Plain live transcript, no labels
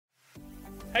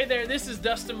Hey there, this is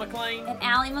Dustin McLean. And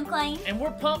Allie McLean. And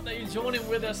we're pumped that you're joining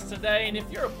with us today. And if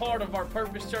you're a part of our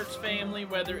Purpose Church family,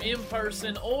 whether in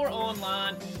person or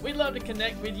online, we'd love to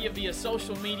connect with you via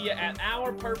social media at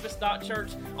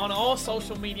ourpurpose.church on all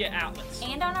social media outlets.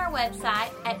 And on our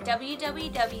website at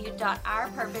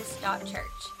www.ourpurpose.church.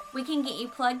 We can get you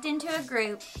plugged into a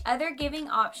group, other giving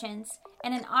options,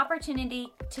 and an opportunity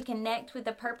to connect with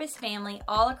the Purpose family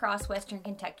all across Western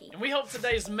Kentucky. And we hope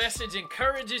today's message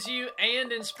encourages you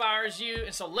and inspires you.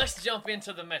 And so let's jump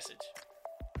into the message.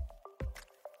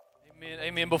 Amen.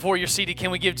 Amen. Before you're seated,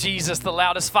 can we give Jesus the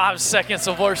loudest 5 seconds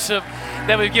of worship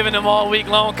that we've given him all week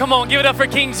long? Come on, give it up for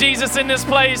King Jesus in this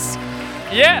place.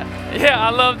 Yeah, I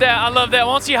love that. I love that.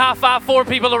 Why don't you high five 4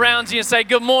 people around you and say,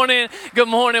 good morning,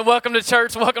 welcome to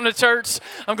church, welcome to church.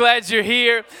 I'm glad you're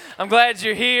here. I'm glad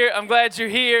you're here. I'm glad you're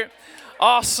here.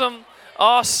 Awesome.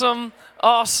 I'm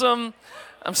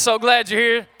so glad you're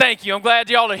here. Thank you. I'm glad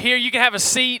y'all are here. You can have a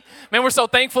seat. Man, we're so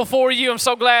thankful for you. I'm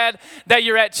so glad that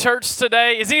you're at church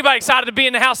today. Is anybody excited to be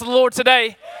in the house of the Lord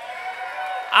today?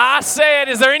 I said,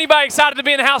 is there anybody excited to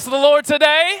be in the house of the Lord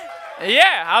today?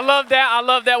 Yeah, I love that.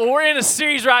 Well, we're in a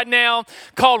series right now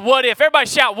called What If. Everybody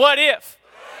shout, What If?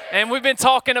 And we've been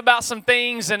talking about some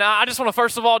things, and I just want to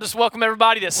first of all just welcome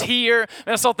everybody that's here. And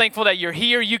I'm so thankful that you're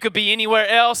here. You could be anywhere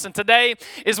else, and today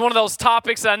is one of those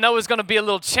topics that I know is going to be a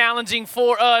little challenging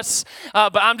for us,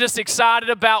 but I'm just excited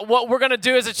about what we're going to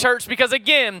do as a church because,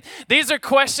 again, these are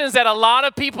questions that a lot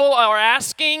of people are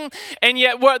asking, and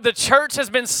yet what the church has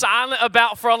been silent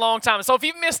about for a long time. So if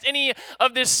you've missed any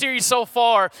of this series so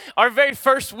far, our very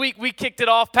first week we kicked it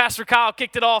off, Pastor Kyle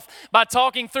kicked it off by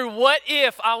talking through what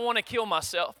if I want to kill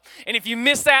myself. And if you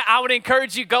missed that, I would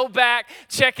encourage you, go back,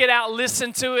 check it out,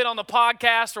 listen to it on the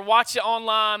podcast or watch it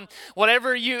online,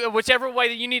 whichever way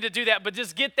that you need to do that. But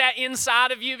just get that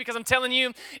inside of you because I'm telling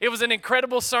you, it was an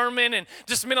incredible sermon and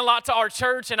just meant a lot to our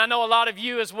church. And I know a lot of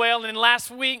you as well. And last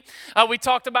week, we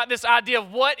talked about this idea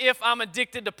of what if I'm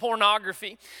addicted to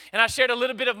pornography? And I shared a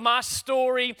little bit of my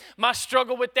story, my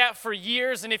struggle with that for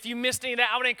years. And if you missed any of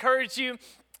that, I would encourage you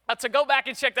to go back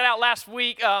and check that out last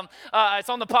week. It's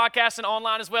on the podcast and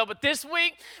online as well. But this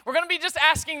week, we're going to be just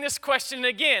asking this question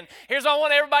again. Here's what I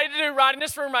want everybody to do right in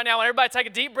this room right now. I want everybody to take a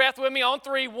deep breath with me on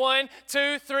 3. 1,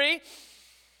 2, 3.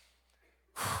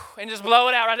 And just blow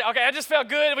it out right there. Okay, I just felt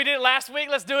good. We did it last week.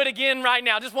 Let's do it again right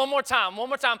now. Just one more time.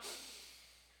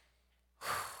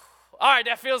 All right,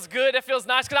 that feels good. That feels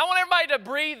nice because I want everybody to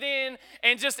breathe in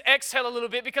and just exhale a little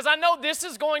bit because I know this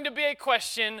is going to be a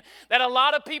question that a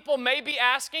lot of people may be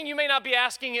asking. You may not be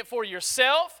asking it for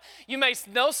yourself. You may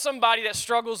know somebody that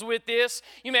struggles with this.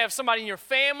 You may have somebody in your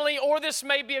family, or this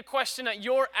may be a question that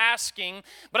you're asking.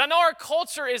 But I know our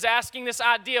culture is asking this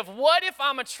idea of what if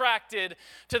I'm attracted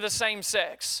to the same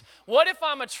sex? What if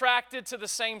I'm attracted to the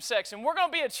same sex? And we're going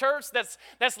to be a church that's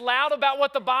loud about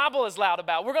what the Bible is loud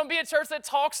about. We're going to be a church that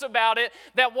talks about it,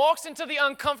 that walks into the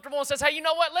uncomfortable and says, hey, you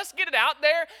know what? Let's get it out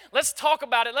there. Let's talk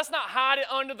about it. Let's not hide it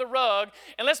under the rug.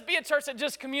 And let's be a church that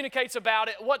just communicates about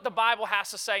it, what the Bible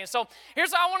has to say. And so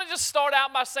here's how I want to just start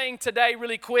out by saying today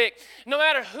really quick. No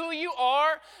matter who you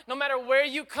are, no matter where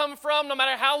you come from, no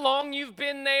matter how long you've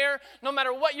been there, no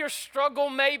matter what your struggle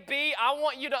may be, I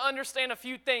want you to understand a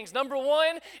few things. Number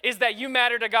one is that you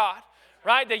matter to God.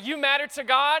 Right? That you matter to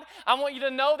God. I want you to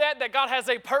know that God has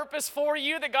a purpose for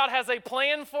you, that God has a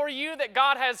plan for you, that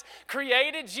God has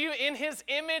created you in His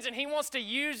image, and He wants to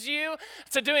use you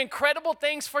to do incredible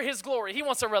things for His glory. He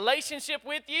wants a relationship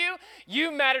with you.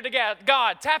 You matter to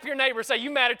God. Tap your neighbor, say, you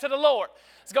matter to the Lord.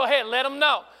 Let's go ahead, let them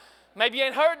know. Maybe you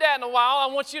ain't heard that in a while. I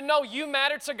want you to know you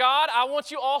matter to God. I want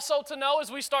you also to know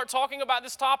as we start talking about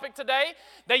this topic today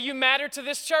that you matter to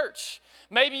this church.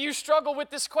 Maybe you struggle with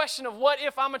this question of what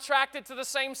if I'm attracted to the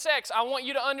same sex? I want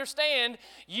you to understand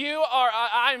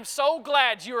I'm so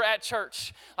glad you're at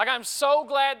church. Like I'm so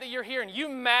glad that you're here and you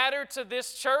matter to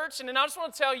this church. And then I just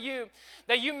want to tell you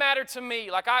that you matter to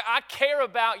me. Like I care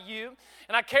about you.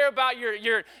 And I care about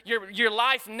your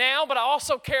life now, but I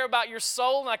also care about your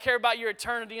soul and I care about your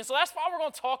eternity. And so that's why we're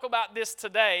going to talk about this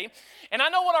today. And I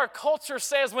know what our culture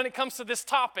says when it comes to this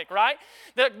topic, right?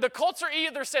 The culture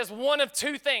either says one of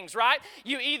two things, right?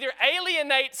 You either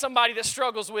alienate somebody that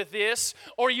struggles with this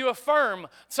or you affirm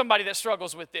somebody that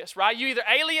struggles with this, right? You either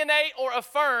alienate or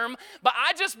affirm, but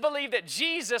I just believe that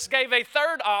Jesus gave a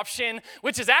third option,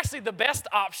 which is actually the best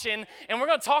option. And we're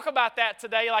going to talk about that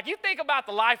today. Like you think about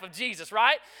the life of Jesus, right?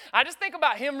 I just think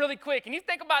about him really quick. And you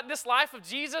think about this life of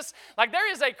Jesus, like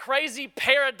there is a crazy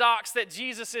paradox paradox that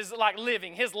Jesus is like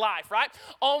living, his life, right?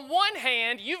 On one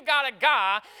hand, you've got a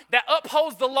guy that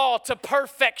upholds the law to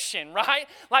perfection, right?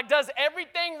 Like does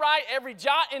everything right, every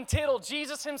jot and tittle.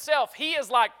 Jesus himself, he is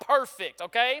like perfect,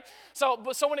 okay? So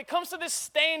when it comes to this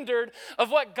standard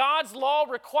of what God's law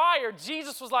required,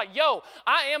 Jesus was like, yo,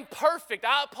 I am perfect.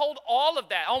 I uphold all of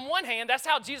that. On one hand, that's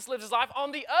how Jesus lived his life.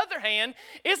 On the other hand,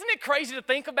 isn't it crazy to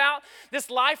think about this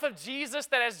life of Jesus,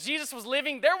 that as Jesus was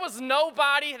living, there was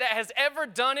nobody that has ever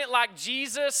done it like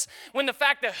Jesus, when the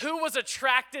fact that who was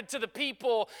attracted to the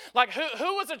people, like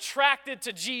who was attracted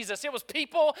to Jesus? It was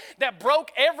people that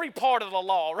broke every part of the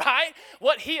law, right?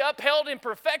 What he upheld in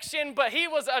perfection, but he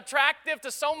was attractive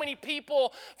to so many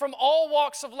people from all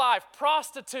walks of life,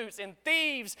 prostitutes and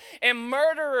thieves and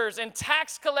murderers and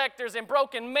tax collectors and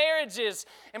broken marriages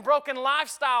and broken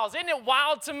lifestyles. Isn't it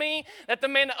wild to me that the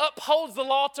man upholds the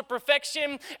law to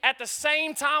perfection, at the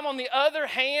same time, on the other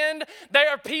hand, there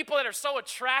are people that are so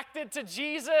attracted to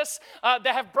Jesus that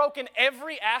have broken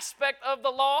every aspect of the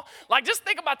law? Like just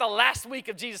think about the last week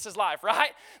of Jesus' life,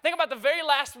 right? Think about the very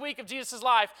last week of Jesus'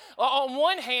 life. On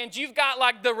one hand, you've got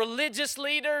like the religious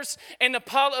leaders and the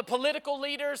political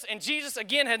leaders, and Jesus,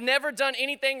 again, had never done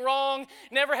anything wrong,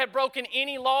 never had broken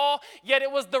any law, yet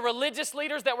it was the religious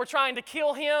leaders that were trying to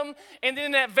kill him. And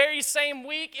then that very same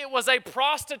week, it was a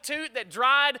prostitute that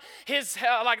dried his,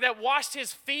 that washed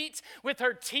his feet with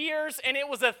her tears, and it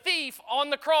was a thief on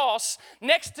the cross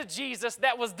next to Jesus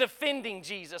that was defending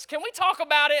Jesus. Can we talk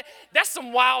about it? That's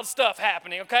some wild stuff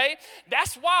happening, okay?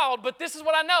 That's wild, but this is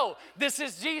what I know. This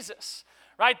is Jesus.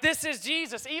 Right? This is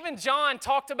Jesus. Even John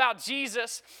talked about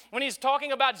Jesus. When he's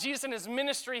talking about Jesus and his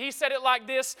ministry, he said it like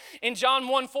this in John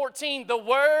 1:14. The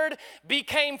Word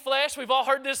became flesh. We've all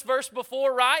heard this verse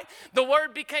before, right? The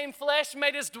Word became flesh,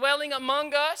 made his dwelling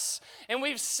among us, and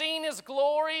we've seen his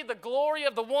glory, the glory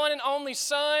of the one and only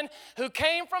Son who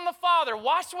came from the Father.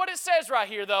 Watch what it says right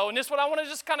here, though, and this is what I want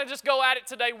to just go at it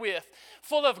today with.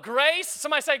 Full of grace.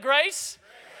 Somebody say grace.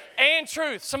 And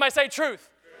truth. Somebody say truth.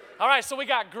 All right, so we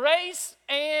got grace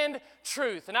and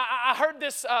truth. And I heard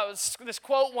this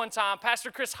quote one time.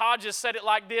 Pastor Chris Hodges said it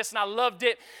like this, and I loved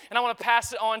it, and I want to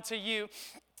pass it on to you.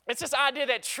 It's this idea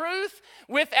that truth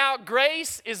without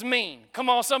grace is mean. Come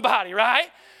on, somebody, right?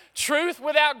 Truth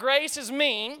without grace is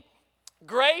mean.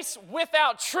 Grace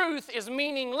without truth is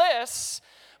meaningless.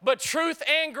 But truth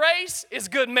and grace is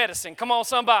good medicine. Come on,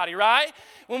 somebody, right?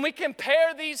 When we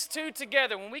compare these two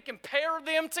together, when we compare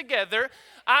them together,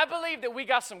 I believe that we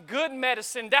got some good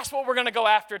medicine. That's what we're going to go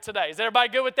after today. Is everybody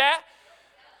good with that?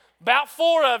 About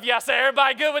 4 of you. I say,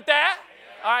 everybody good with that?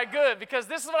 All right, good. Because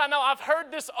this is what I know. I've heard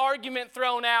this argument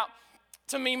thrown out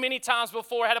to me many times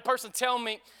before. I had a person tell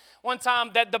me one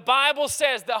time that the Bible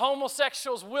says that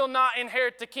homosexuals will not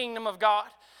inherit the kingdom of God.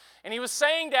 And he was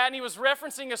saying that, and he was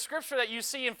referencing a scripture that you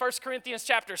see in 1 Corinthians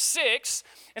chapter 6.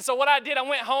 And so what I did, I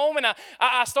went home and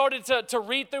I started to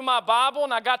read through my Bible,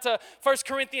 and I got to 1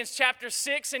 Corinthians chapter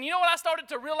 6. And you know what I started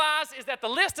to realize is that the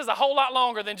list is a whole lot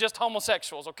longer than just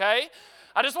homosexuals, okay?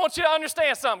 I just want you to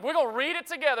understand something. We're going to read it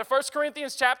together. 1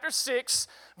 Corinthians chapter 6,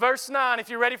 verse 9. If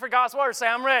you're ready for God's word, say,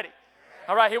 I'm ready.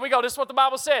 All right, here we go. This is what the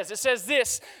Bible says. It says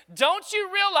this: don't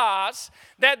you realize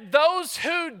that those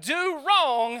who do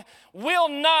wrong will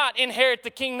not inherit the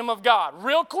kingdom of God?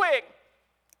 Real quick,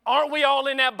 aren't we all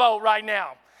in that boat right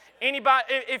now? Anybody,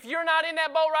 if you're not in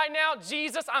that boat right now,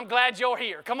 Jesus, I'm glad you're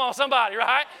here. Come on, somebody,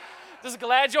 right? Just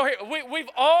glad you're here. We've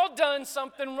all done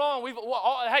something wrong.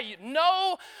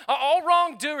 All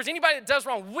wrongdoers, anybody that does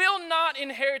wrong, will not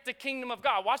inherit the kingdom of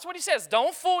God. Watch what he says.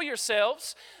 Don't fool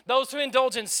yourselves. Those who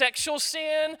indulge in sexual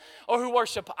sin, or who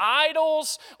worship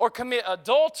idols, or commit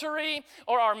adultery,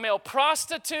 or are male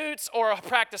prostitutes, or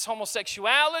practice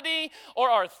homosexuality,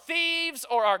 or are thieves,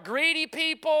 or are greedy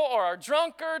people, or are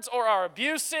drunkards, or are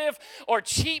abusive, or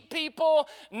cheat people,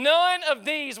 none of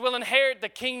these will inherit the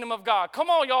kingdom of God. Come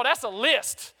on, y'all. That's a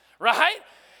list, right?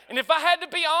 And if I had to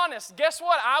be honest, guess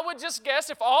what? I would just guess,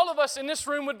 if all of us in this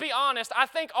room would be honest, I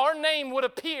think our name would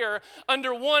appear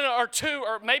under 1 or 2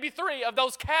 or maybe 3 of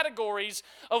those categories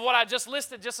of what I just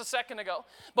listed just a second ago.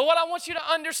 But what I want you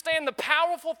to understand, the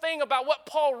powerful thing about what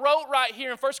Paul wrote right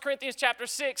here in 1 Corinthians chapter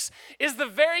 6 is the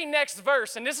very next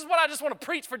verse. And this is what I just want to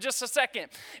preach for just a second.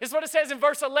 It's what it says in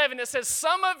verse 11. It says,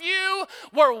 some of you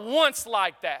were once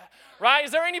like that. Right?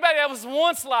 Is there anybody that was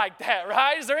once like that,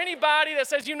 right? Is there anybody that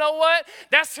says, you know what?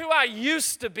 That's who I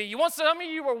used to be. Some of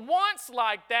you were once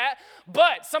like that,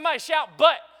 but, somebody shout,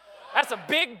 but. That's a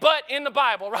big but in the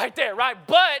Bible right there, right?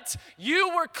 But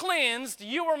you were cleansed,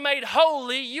 you were made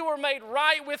holy, you were made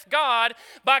right with God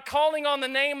by calling on the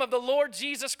name of the Lord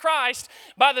Jesus Christ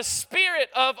by the Spirit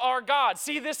of our God.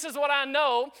 See, this is what I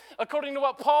know, according to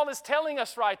what Paul is telling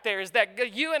us right there, is that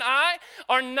you and I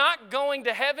are not going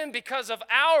to heaven because of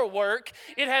our work.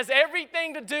 It has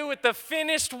everything to do with the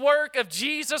finished work of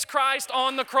Jesus Christ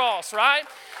on the cross, right?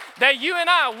 That you and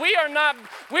I,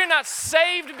 we're not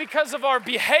saved because of our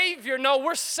behavior. No,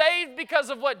 we're saved because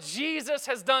of what Jesus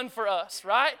has done for us,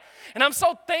 right? And I'm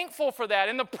so thankful for that.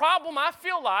 And the problem I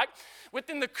feel like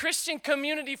within the Christian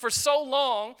community for so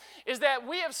long is that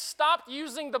we have stopped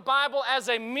using the Bible as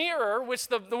a mirror, which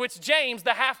James,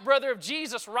 the half-brother of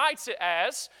Jesus, writes it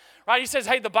as. Right? He says,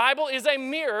 hey, the Bible is a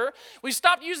mirror. We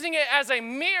stopped using it as a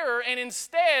mirror and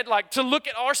instead, like, to look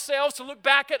at ourselves, to look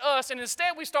back at us, and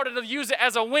instead we started to use it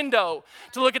as a window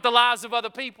to look at the lives of other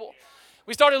people.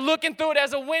 We started looking through it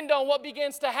as a window, and what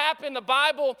begins to happen, the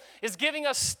Bible is giving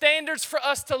us standards for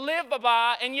us to live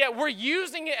by, and yet we're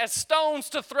using it as stones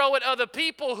to throw at other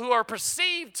people who are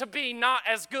perceived to be not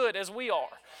as good as we are.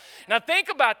 Now think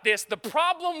about this. The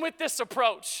problem with this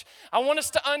approach, I want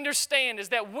us to understand, is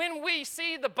that when we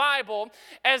see the Bible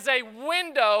as a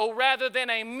window rather than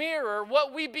a mirror,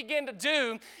 what we begin to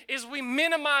do is we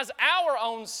minimize our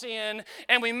own sin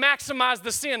and we maximize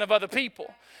the sin of other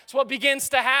people. It's what begins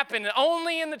to happen. And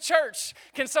only in the church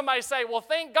can somebody say, well,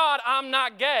 thank God I'm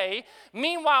not gay.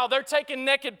 Meanwhile, they're taking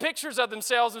naked pictures of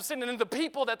themselves and sending them to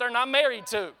people that they're not married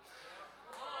to.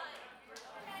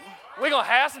 We're going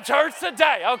to have some church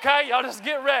today, okay? Y'all just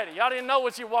get ready. Y'all didn't know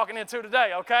what you're walking into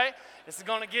today, okay? This is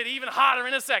going to get even hotter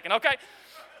in a second, okay?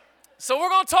 So we're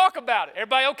going to talk about it.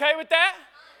 Everybody okay with that?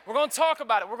 We're going to talk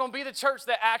about it. We're going to be the church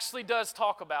that actually does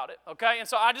talk about it, okay? And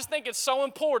so I just think it's so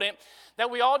important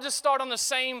that we all just start on the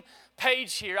same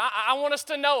page here. I want us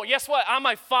to know, guess what? I'm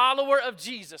a follower of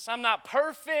Jesus. I'm not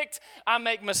perfect. I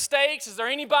make mistakes. Is there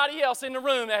anybody else in the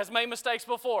room that has made mistakes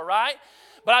before, right?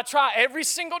 But I try every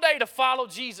single day to follow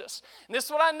Jesus. And this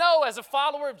is what I know as a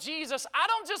follower of Jesus. I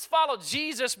don't just follow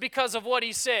Jesus because of what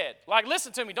he said. Like,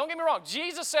 listen to me. Don't get me wrong.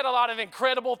 Jesus said a lot of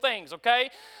incredible things, okay?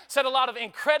 Said a lot of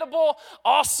incredible,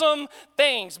 awesome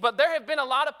things. But there have been a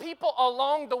lot of people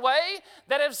along the way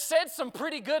that have said some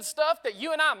pretty good stuff that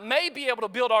you and I may be able to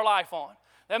build our life on.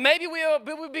 That maybe we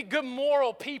would be good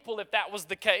moral people if that was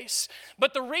the case.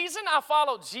 But the reason I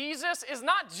follow Jesus is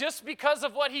not just because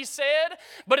of what he said,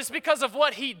 but it's because of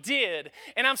what he did.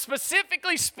 And I'm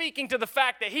specifically speaking to the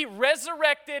fact that he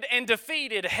resurrected and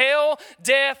defeated hell,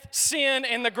 death, sin,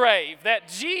 and the grave. That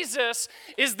Jesus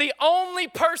is the only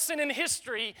person in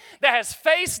history that has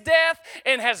faced death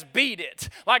and has beat it.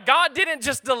 Like, God didn't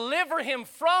just deliver him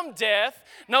from death.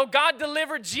 No, God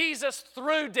delivered Jesus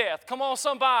through death. Come on,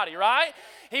 somebody, right?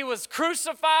 He was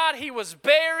crucified, he was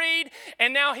buried,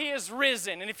 and now he is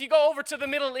risen. And if you go over to the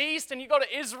Middle East and you go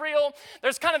to Israel,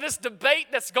 there's kind of this debate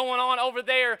that's going on over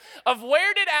there of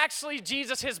where did actually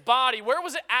Jesus, his body, where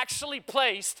was it actually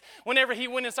placed whenever he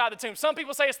went inside the tomb? Some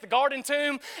people say it's the Garden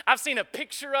Tomb. I've seen a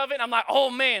picture of it. I'm like, oh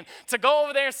man, to go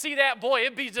over there and see that, boy,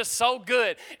 it'd be just so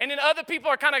good. And then other people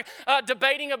are kind of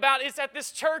debating about it's at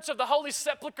this church of the Holy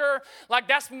Sepulchre, like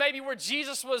that's maybe where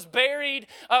Jesus was buried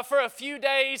for a few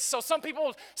days. So some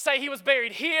people say he was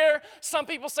buried here. Some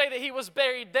people say that he was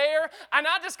buried there. And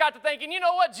I just got to thinking, you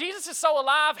know what? Jesus is so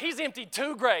alive, he's emptied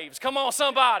 2 graves. Come on,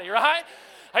 somebody, right?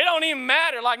 It don't even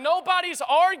matter. Like, nobody's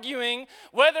arguing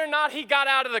whether or not he got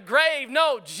out of the grave.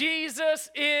 No, Jesus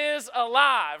is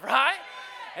alive, right?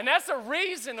 And that's the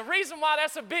reason why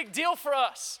that's a big deal for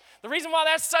us. The reason why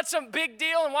that's such a big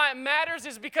deal and why it matters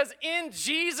is because in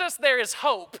Jesus there is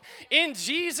hope. In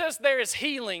Jesus there is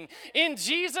healing. In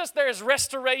Jesus there is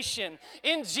restoration.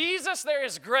 In Jesus there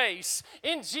is grace.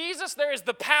 In Jesus there is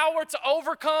the power to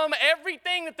overcome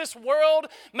everything that this world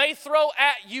may throw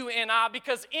at you and I,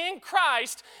 because in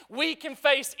Christ we can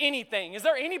face anything. Is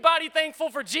there anybody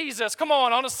thankful for Jesus? Come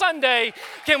on a Sunday,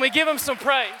 can we give him some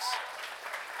praise?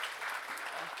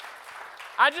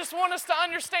 I just want us to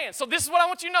understand. So this is what I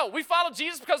want you to know. We follow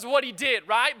Jesus because of what he did,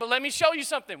 right? But let me show you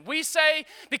something. We say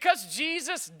because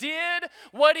Jesus did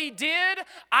what he did,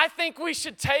 I think we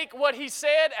should take what he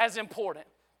said as important.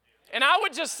 And I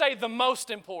would just say the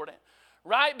most important,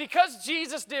 right? Because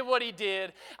Jesus did what he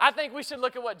did, I think we should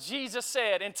look at what Jesus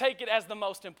said and take it as the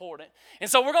most important. And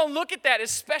so we're going to look at that,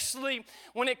 especially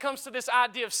when it comes to this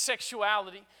idea of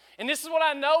sexuality. And this is what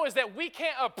I know is that we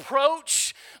can't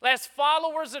approach, as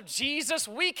followers of Jesus,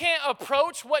 we can't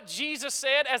approach what Jesus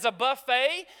said as a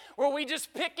buffet where we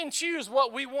just pick and choose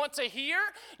what we want to hear.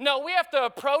 No, we have to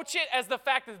approach it as the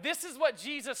fact that this is what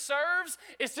Jesus serves.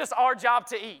 It's just our job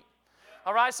to eat.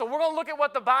 All right, so we're going to look at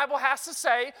what the Bible has to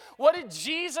say. What did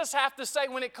Jesus have to say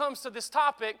when it comes to this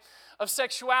topic of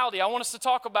sexuality? I want us to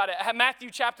talk about it. Matthew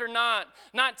chapter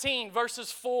 19,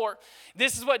 verses 4.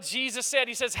 This is what Jesus said.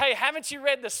 He says, hey, haven't you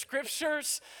read the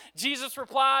scriptures? Jesus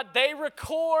replied, they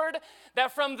record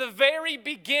that from the very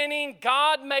beginning,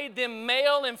 God made them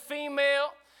male and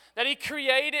female. That he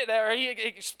created, or he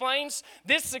explains,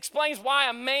 this explains why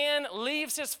a man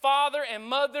leaves his father and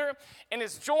mother and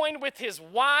is joined with his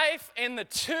wife, and the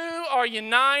two are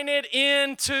united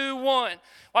into one.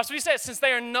 Watch what he says, since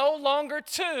they are no longer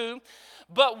two,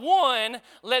 but one,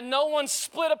 let no one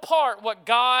split apart what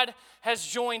God has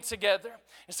joined together.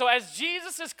 And so as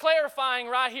Jesus is clarifying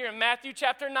right here in Matthew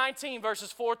chapter 19,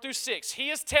 verses 4 through 6, he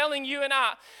is telling you and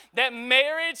I that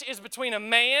marriage is between a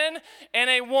man and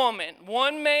a woman.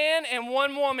 One man and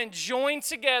one woman joined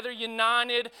together,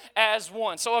 united as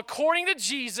one. So according to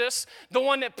Jesus, the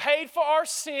one that paid for our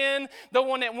sin, the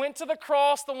one that went to the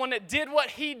cross, the one that did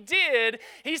what he did,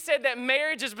 he said that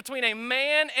marriage is between a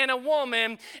man and a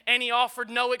woman, and he offered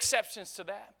no exceptions to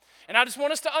that. And I just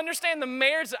want us to understand the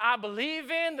marriage that I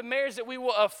believe in, the marriage that we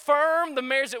will affirm, the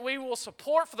marriage that we will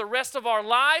support for the rest of our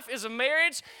life is a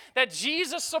marriage that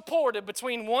Jesus supported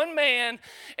between one man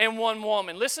and one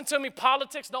woman. Listen to me,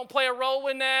 politics don't play a role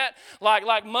in that.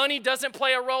 Like money doesn't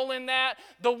play a role in that.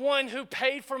 The one who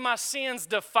paid for my sins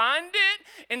defined it,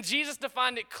 and Jesus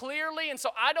defined it clearly. And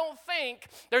so I don't think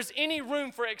there's any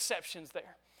room for exceptions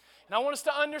there. And I want us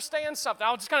to understand something.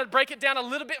 I'll just kind of break it down a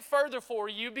little bit further for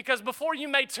you, because before you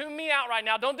may tune me out right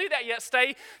now, don't do that yet.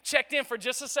 Stay checked in for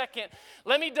just a second.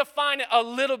 Let me define it a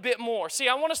little bit more. See,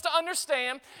 I want us to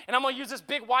understand, and I'm going to use this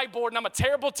big whiteboard, and I'm a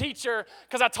terrible teacher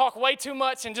because I talk way too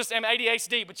much and just am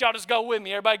ADHD, but y'all just go with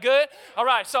me. Everybody good? All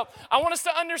right, so I want us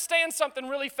to understand something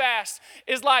really fast.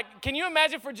 Is like, can you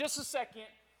imagine for just a second,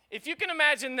 if you can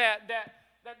imagine that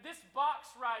this box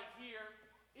right here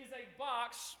is a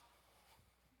box.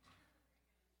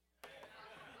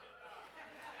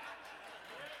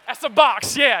 That's a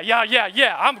box, yeah.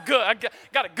 I'm good. I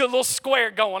got a good little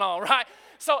square going on, right?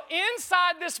 So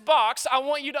inside this box, I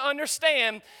want you to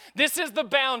understand this is the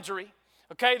boundary,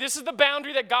 okay? This is the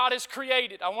boundary that God has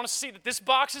created. I want to see that this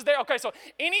box is there. Okay, so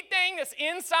anything that's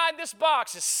inside this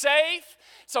box is safe,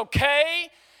 it's okay.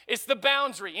 It's the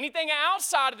boundary. Anything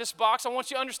outside of this box, I want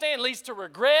you to understand, leads to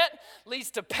regret, leads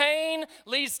to pain,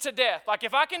 leads to death. Like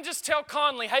if I can just tell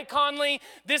Conley, hey Conley,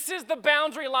 this is the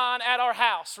boundary line at our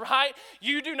house, right?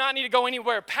 You do not need to go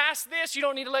anywhere past this. You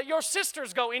don't need to let your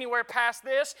sisters go anywhere past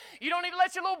this. You don't need to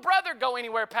let your little brother go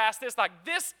anywhere past this. Like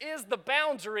this is the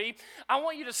boundary. I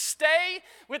want you to stay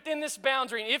within this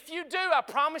boundary. And if you do, I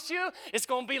promise you, it's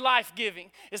going to be life-giving.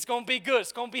 It's going to be good.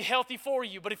 It's going to be healthy for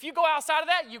you. But if you go outside of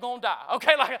that, you're going to die,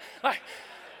 okay? Like,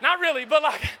 not really, but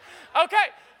like,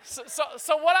 okay.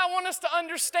 So what I want us to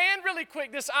understand really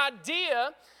quick, this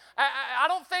idea, I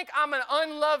don't think I'm an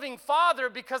unloving father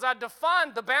because I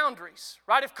defined the boundaries,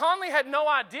 right? If Conley had no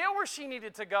idea where she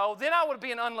needed to go, then I would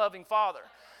be an unloving father.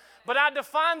 But I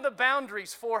defined the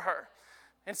boundaries for her.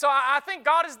 And so I think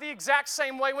God is the exact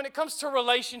same way when it comes to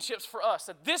relationships for us.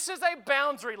 That this is a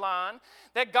boundary line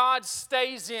that God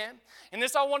stays in. And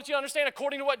this I want you to understand,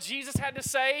 according to what Jesus had to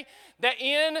say, that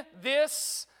in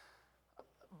this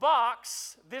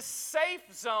box, this safe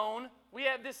zone, we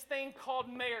have this thing called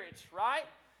marriage, right?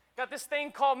 Got this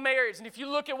thing called marriage. And if you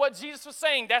look at what Jesus was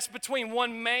saying, that's between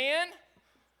one man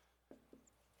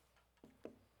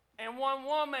and one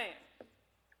woman.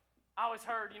 I always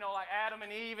heard, like Adam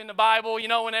and Eve in the Bible,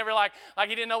 whenever like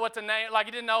he didn't know what to name, like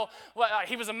he didn't know what,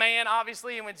 he was a man,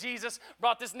 obviously, and when Jesus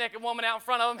brought this naked woman out in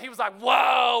front of him, he was like,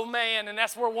 whoa, man, and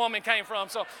that's where woman came from.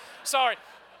 So, sorry.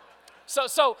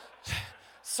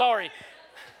 Sorry.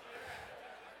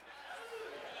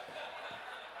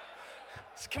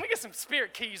 Can we get some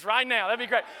spirit keys right now? That'd be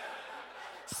great.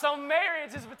 So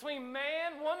marriage is between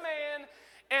one man,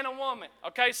 and a woman.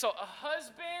 Okay, so a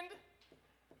husband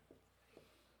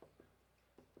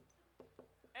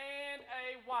and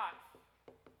a wife,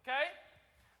 okay?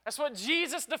 That's what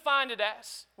Jesus defined it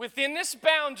as. Within this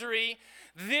boundary,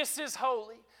 this is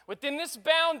holy. Within this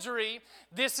boundary,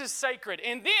 this is sacred.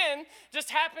 And then, just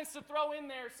happens to throw in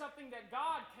there something that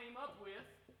God came up with.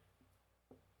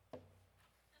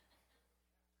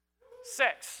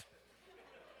 Sex,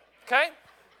 okay?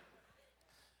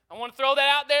 I want to throw that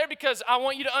out there because I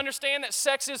want you to understand that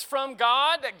sex is from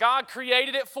God, that God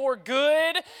created it for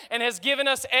good and has given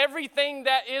us everything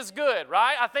that is good,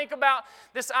 right? I think about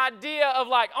this idea of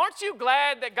like, aren't you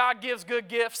glad that God gives good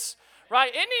gifts, right?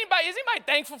 Is anybody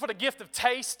thankful for the gift of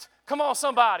taste? Come on,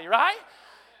 somebody, right?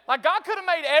 Like God could have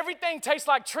made everything taste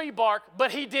like tree bark,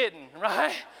 but he didn't,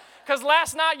 right? Because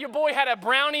last night your boy had a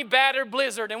brownie batter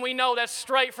blizzard, and we know that's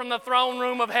straight from the throne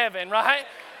room of heaven, right?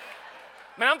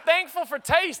 Man, I'm thankful for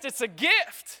taste. It's a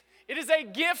gift. It is a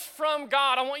gift from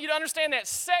God. I want you to understand that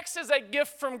sex is a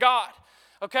gift from God,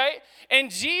 okay?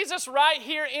 And Jesus right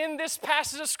here in this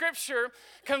passage of Scripture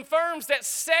confirms that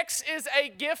sex is a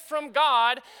gift from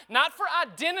God, not for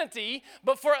identity,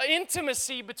 but for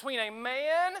intimacy between a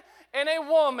man and a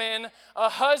woman, a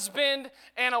husband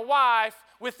and a wife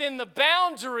within the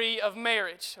boundary of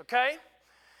marriage, okay?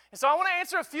 And so I want to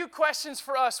answer a few questions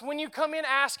for us when you come in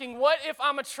asking, what if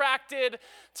I'm attracted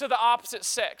to the opposite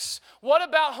sex? What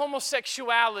about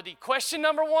homosexuality? Question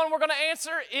number one we're going to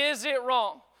answer, is it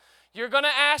wrong? You're going to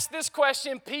ask this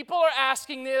question. People are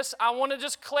asking this. I want to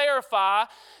just clarify.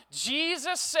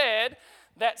 Jesus said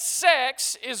that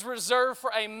sex is reserved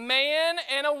for a man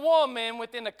and a woman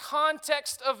within the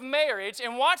context of marriage.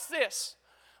 And watch this.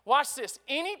 Watch this.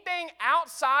 Anything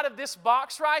outside of this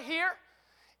box right here,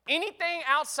 anything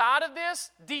outside of this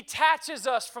detaches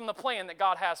us from the plan that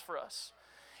God has for us.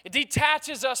 It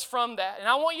detaches us from that. And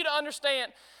I want you to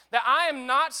understand that I am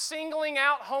not singling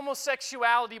out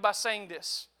homosexuality by saying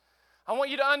this. I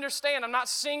want you to understand I'm not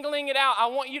singling it out. I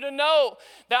want you to know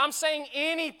that I'm saying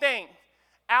anything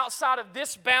outside of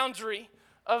this boundary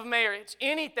of marriage.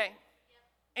 Anything.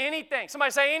 Anything.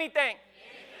 Somebody say anything.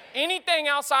 Anything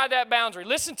outside that boundary.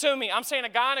 Listen to me. I'm saying a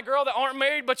guy and a girl that aren't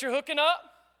married but you're hooking up.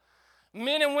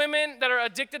 Men and women that are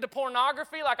addicted to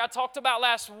pornography like I talked about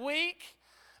last week.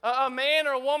 A man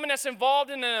or a woman that's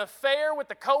involved in an affair with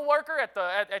the coworker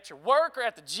at your work or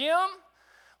at the gym.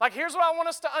 Like, here's what I want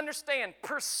us to understand.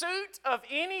 Pursuit of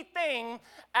anything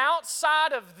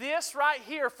outside of this right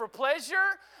here for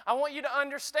pleasure, I want you to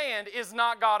understand, is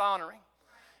not God-honoring.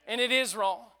 And it is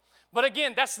wrong. But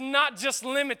again, that's not just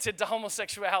limited to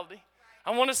homosexuality.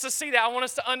 I want us to see that. I want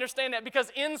us to understand that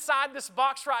because inside this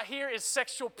box right here is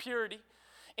sexual purity.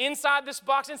 Inside this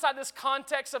box, inside this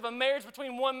context of a marriage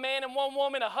between one man and one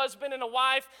woman, a husband and a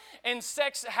wife, and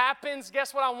sex happens,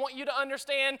 guess what I want you to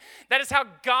understand? That is how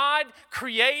God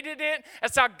created it.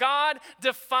 That's how God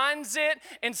defines it.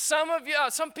 And some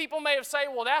people may have said,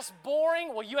 well, that's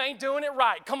boring. Well, you ain't doing it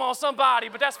right. Come on, somebody.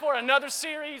 But that's for another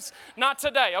series, not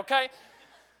today, okay?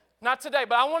 Not today.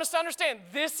 But I want us to understand,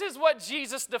 this is what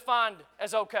Jesus defined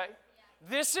as okay.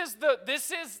 This is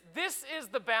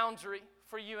the boundary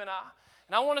for you and I.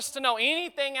 And I want us to know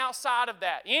anything outside of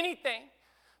that,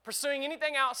 pursuing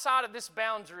anything outside of this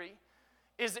boundary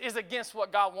is against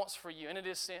what God wants for you, and it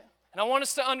is sin. And I want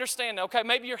us to understand that, okay,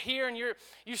 maybe you're here and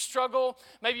you struggle.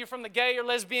 Maybe you're from the gay or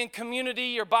lesbian community,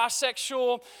 you're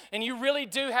bisexual, and you really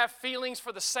do have feelings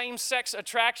for the same-sex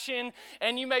attraction.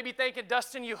 And you may be thinking,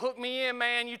 Dustin, you hooked me in,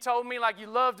 man. You told me like you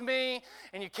loved me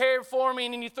and you cared for me,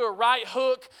 and then you threw a right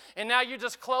hook, and now you're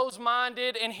just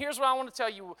closed-minded. And here's what I want to tell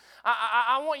you.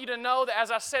 I want you to know that,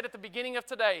 as I said at the beginning of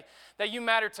today, that you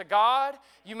matter to God,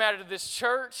 you matter to this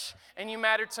church, and you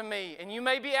matter to me. And you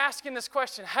may be asking this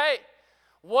question, hey,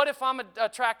 what if I'm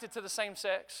attracted to the same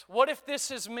sex? What if this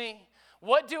is me?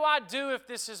 What do I do if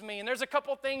this is me? And there's a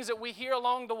couple things that we hear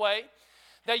along the way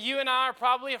that you and I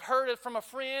probably have heard it from a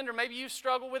friend, or maybe you've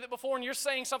struggled with it before and you're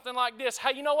saying something like this,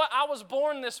 hey, you know what? I was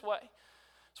born this way.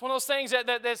 It's one of those things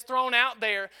that's thrown out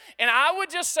there. And I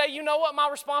would just say, you know what my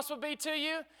response would be to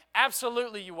you?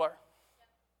 Absolutely you were.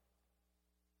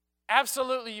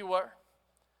 Absolutely you were.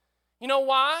 You know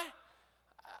why?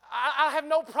 I have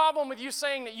no problem with you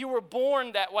saying that you were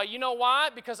born that way. You know why?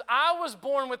 Because I was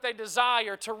born with a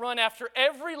desire to run after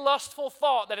every lustful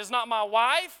thought that is not my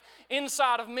wife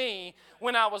inside of me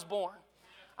when I was born.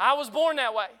 I was born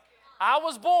that way. I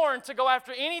was born to go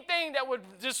after anything that would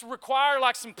just require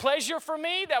like some pleasure for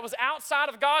me that was outside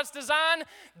of God's design.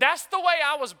 That's the way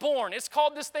I was born. It's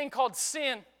called this thing called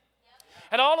sin.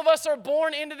 And all of us are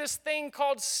born into this thing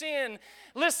called sin.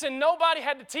 Listen, nobody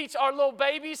had to teach our little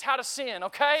babies how to sin,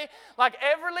 okay? Like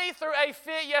Everly threw a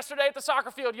fit yesterday at the soccer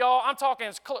field, y'all. I'm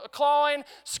talking clawing,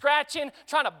 scratching,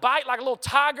 trying to bite like a little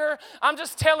tiger. I'm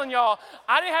just telling y'all,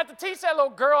 I didn't have to teach that little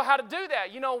girl how to do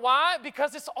that. You know why?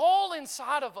 Because it's all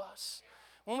inside of us.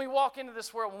 When we walk into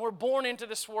this world, when we're born into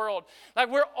this world, like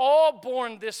we're all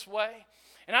born this way.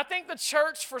 And I think the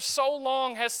church for so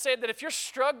long has said that if you're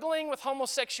struggling with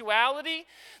homosexuality,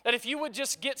 that if you would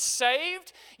just get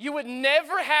saved, you would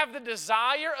never have the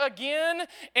desire again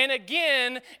and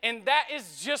again, and that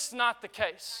is just not the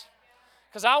case.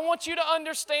 Because I want you to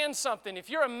understand something. If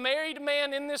you're a married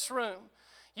man in this room,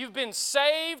 you've been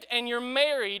saved and you're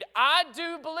married, I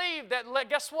do believe that,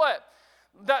 guess what?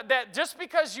 That just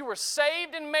because you were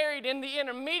saved and married in the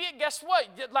intermediate, guess what?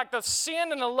 Like the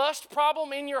sin and the lust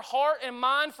problem in your heart and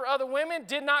mind for other women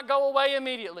did not go away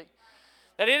immediately.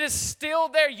 that it is still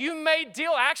there. You may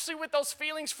deal actually with those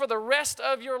feelings for the rest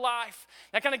of your life.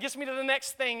 That kind of gets me to the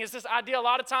next thing, is this idea. A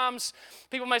lot of times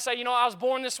people may say, I was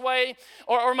born this way,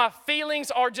 or my feelings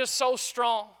are just so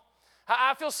strong.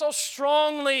 I feel so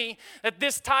strongly that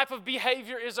this type of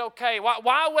behavior is okay.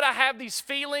 Why would I have these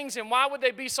feelings, and why would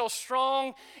they be so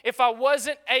strong if I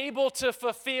wasn't able to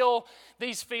fulfill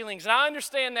these feelings? And I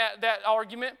understand that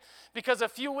argument, because a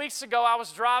few weeks ago I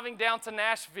was driving down to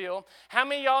Nashville. How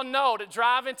many of y'all know that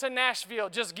driving to Nashville,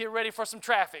 just get ready for some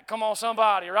traffic? Come on,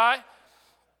 somebody, right?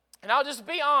 And I'll just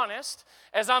be honest,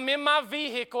 as I'm in my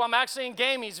vehicle, I'm actually in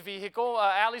Gamey's vehicle,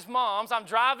 Allie's mom's, I'm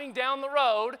driving down the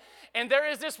road, and there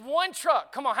is this one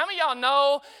truck. Come on, how many of y'all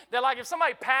know that, like, if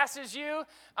somebody passes you,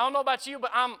 I don't know about you,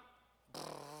 but I'm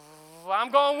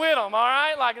going with them, all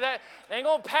right? Like, that, they ain't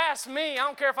going to pass me. I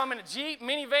don't care if I'm in a Jeep,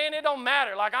 minivan, it don't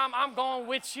matter. Like, I'm going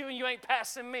with you, and you ain't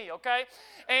passing me, okay?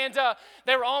 And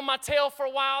they were on my tail for a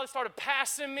while. They started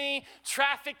passing me.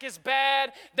 Traffic is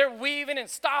bad. They're weaving and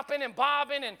stopping and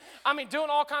bobbing and, doing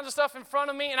all kinds of stuff in front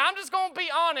of me. And I'm just going to be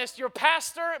honest. Your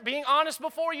pastor, being honest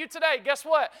before you today, guess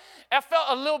what? I felt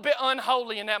a little bit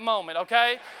unholy in that moment,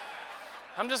 okay?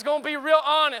 I'm just going to be real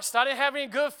honest. I didn't have any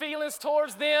good feelings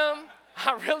towards them.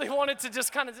 I really wanted to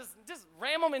just kind of just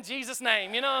ram them in Jesus'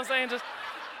 name. You know what I'm saying? Just,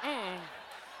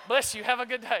 bless you. Have a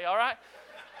good day, all right?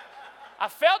 I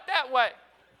felt that way,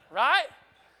 right?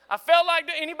 I felt like,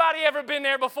 anybody ever been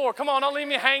there before? Come on, don't leave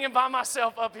me hanging by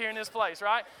myself up here in this place,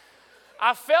 right?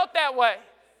 I felt that way.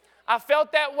 I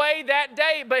felt that way that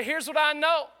day, but here's what I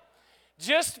know.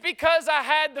 Just because I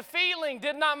had the feeling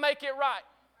did not make it right.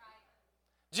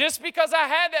 Just because I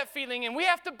had that feeling, and we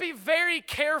have to be very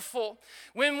careful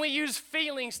when we use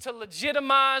feelings to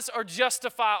legitimize or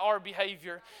justify our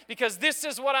behavior, because this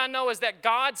is what I know, is that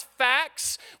God's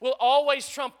facts will always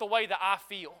trump the way that I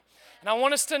feel. And I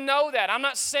want us to know that. I'm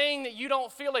not saying that you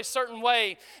don't feel a certain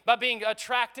way by being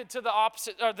attracted to the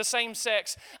opposite or the same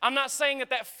sex. I'm not saying that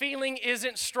that feeling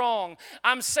isn't strong.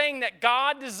 I'm saying that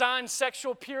God designed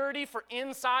sexual purity for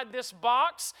inside this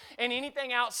box, and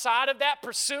anything outside of that,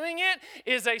 pursuing it,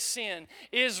 is a sin,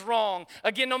 is wrong.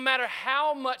 Again, no matter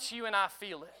how much you and I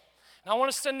feel it. And I want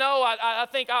us to know, I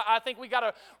think we got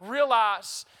to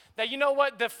realize that, you know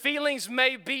what, the feelings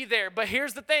may be there, but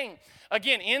here's the thing.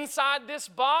 Again, inside this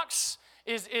box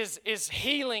is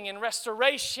healing and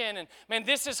restoration, and man,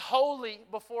 this is holy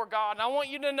before God. And I want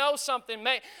you to know something.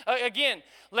 Again,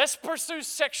 let's pursue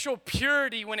sexual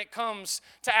purity when it comes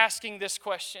to asking this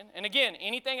question. And again,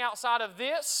 anything outside of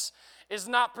this is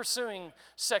not pursuing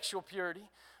sexual purity.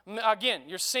 Again,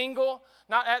 you're single.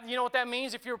 You know what that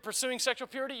means? If you're pursuing sexual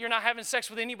purity, you're not having sex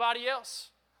with anybody else,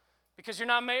 because you're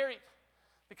not married,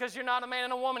 because you're not a man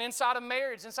and a woman inside of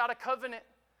marriage, inside a covenant.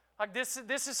 Like, this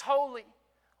is holy.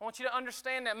 I want you to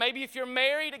understand that. Maybe if you're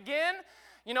married, again,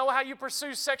 you know how you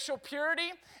pursue sexual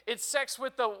purity? It's sex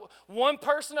with the one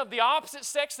person of the opposite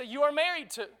sex that you are married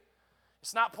to.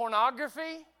 It's not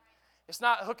pornography. It's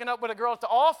not hooking up with a girl at the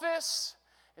office.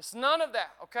 It's none of that,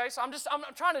 okay? So I'm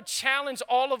trying to challenge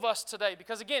all of us today,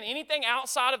 because again, anything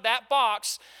outside of that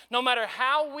box, no matter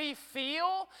how we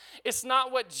feel, it's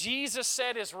not what Jesus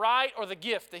said is right or the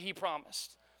gift that he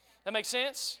promised. That makes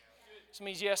sense? This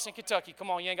means yes in Kentucky. Come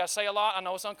on, you ain't got to say a lot. I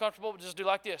know it's uncomfortable, but just do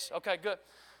like this. Okay, good.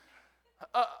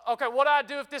 Okay, what do I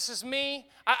do if this is me?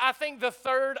 I think the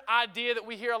third idea that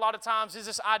we hear a lot of times is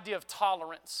this idea of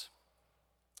tolerance.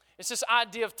 It's this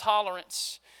idea of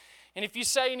tolerance. And if you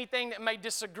say anything that may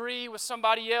disagree with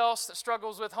somebody else that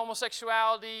struggles with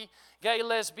homosexuality, gay,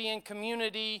 lesbian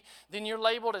community, then you're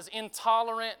labeled as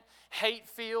intolerant,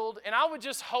 hate-filled. And I would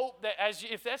just hope that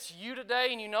if that's you today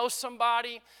and you know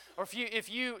somebody, or if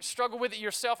you struggle with it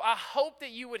yourself, I hope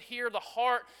that you would hear the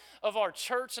heart of our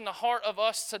church and the heart of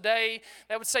us today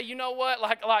that would say, you know what,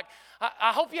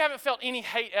 I hope you haven't felt any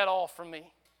hate at all from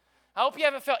me. I hope you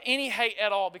haven't felt any hate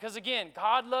at all, because again,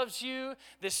 God loves you,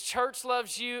 this church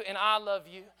loves you, and I love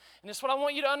you. And this is what I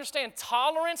want you to understand.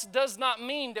 Tolerance does not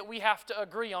mean that we have to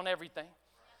agree on everything.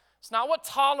 It's not what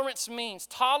tolerance means.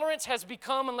 Tolerance has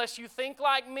become, unless you think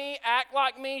like me, act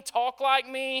like me, talk like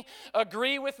me,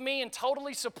 agree with me, and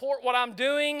totally support what I'm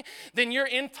doing, then you're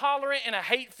intolerant and a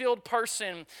hate-filled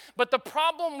person. But the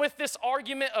problem with this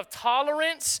argument of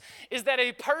tolerance is that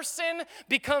a person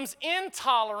becomes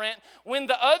intolerant when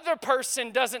the other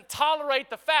person doesn't tolerate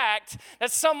the fact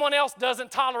that someone else doesn't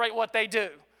tolerate what they do,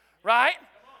 right?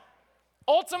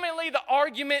 Ultimately, the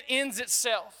argument ends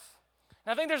itself.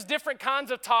 And I think there's different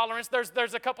kinds of tolerance.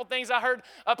 There's a couple things I heard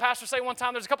a pastor say one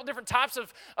time. There's a couple different types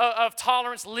of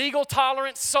tolerance: legal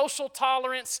tolerance, social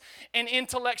tolerance, and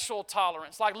intellectual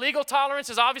tolerance. Like, legal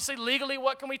tolerance is obviously legally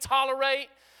what can we tolerate.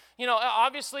 You know,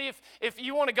 obviously, if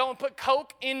you want to go and put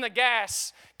Coke in the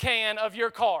gas can of your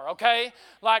car, okay?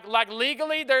 Like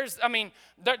legally, there's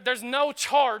no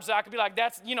charge that I could be like,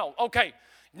 that's, okay.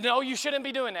 No, you shouldn't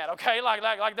be doing that, okay?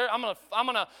 I'm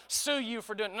gonna sue you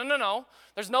for doing. No.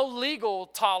 There's no legal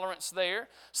tolerance there.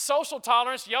 Social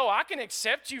tolerance, I can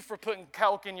accept you for putting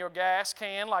Coke in your gas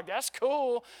can. Like, that's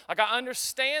cool. Like, I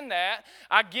understand that.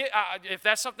 If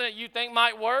that's something that you think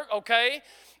might work, okay?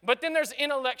 But then there's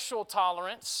intellectual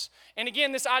tolerance. And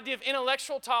again, this idea of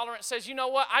intellectual tolerance says, you know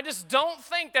what? I just don't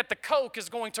think that the Coke is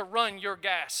going to run your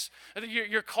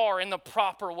car in the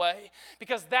proper way,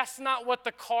 because that's not what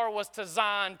the car was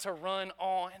designed to run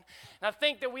on. And I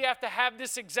think that we have to have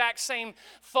this exact same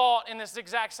thought and this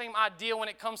exact same idea when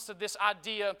it comes to this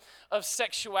idea of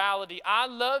sexuality. I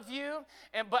love you,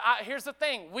 but here's the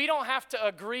thing. We don't have to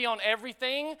agree on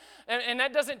everything, and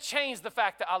that doesn't change the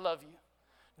fact that I love you.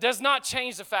 Does not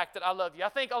change the fact that I love you. I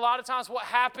think a lot of times what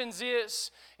happens is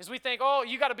we think,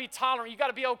 you got to be tolerant. You got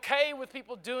to be okay with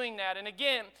people doing that. And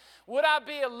again, would I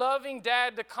be a loving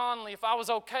dad to Conley if I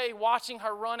was okay watching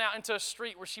her run out into a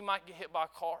street where she might get hit by a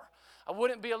car? I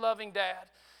wouldn't be a loving dad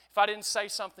if I didn't say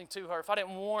something to her, if I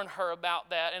didn't warn her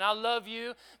about that. And I love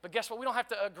you, but guess what? We don't have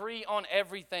to agree on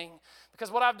everything.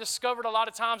 Because what I've discovered a lot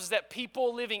of times is that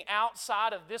people living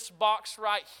outside of this box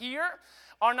right here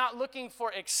are not looking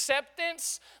for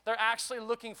acceptance, they're actually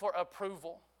looking for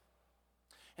approval.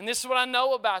 And this is what I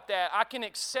know about that. I can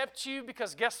accept you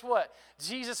because guess what?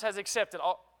 Jesus has accepted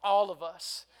all of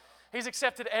us. He's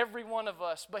accepted every one of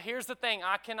us. But here's the thing,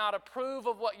 I cannot approve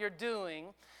of what you're doing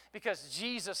because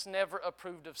Jesus never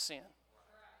approved of sin.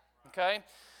 Okay?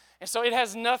 And so it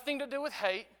has nothing to do with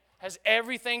hate, has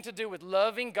everything to do with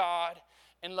loving God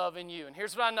and loving you. And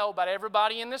here's what I know about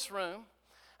everybody in this room.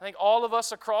 I think all of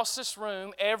us across this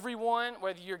room, everyone,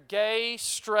 whether you're gay,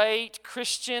 straight,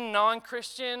 Christian,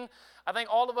 non-Christian, I think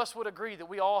all of us would agree that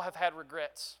we all have had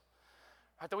regrets.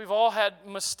 Right? That we've all had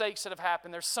mistakes that have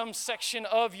happened. There's some section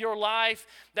of your life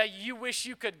that you wish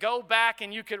you could go back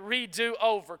and you could redo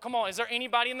over. Come on, is there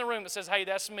anybody in the room that says, hey,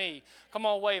 that's me? Come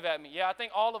on, wave at me. Yeah, I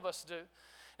think all of us do.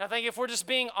 And I think if we're just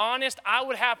being honest,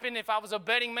 if I was a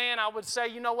betting man, I would say,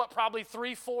 you know what, probably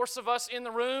 3/4 of us in the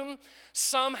room,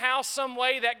 somehow, some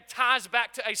way that ties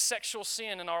back to a sexual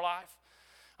sin in our life.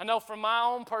 I know from my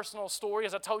own personal story,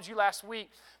 as I told you last week,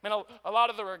 a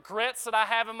lot of the regrets that I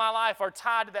have in my life are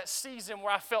tied to that season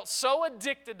where I felt so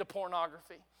addicted to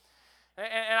pornography.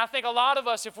 And I think a lot of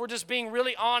us, if we're just being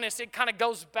really honest, it kind of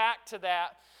goes back to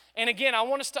that. And again, I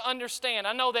want us to understand,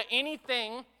 I know that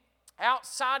anything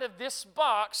outside of this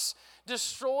box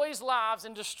destroys lives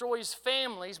and destroys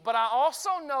families, but I also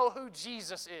know who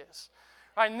Jesus is.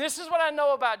 Right? And this is what I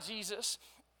know about Jesus.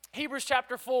 Hebrews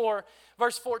chapter 4,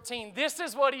 verse 14. This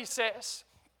is what he says.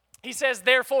 He says,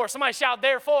 therefore. Somebody shout,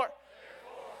 therefore.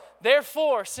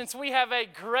 Therefore, since we have a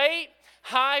great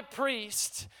high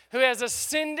priest who has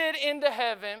ascended into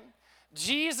heaven,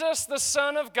 Jesus, the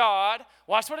Son of God,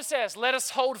 watch what it says, let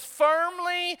us hold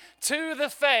firmly to the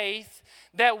faith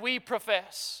that we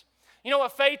profess. You know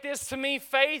what faith is to me?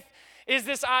 Faith is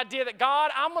this idea that,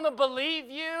 God, I'm going to believe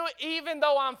you even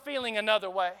though I'm feeling another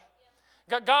way.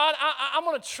 God, I'm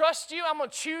going to trust you. I'm going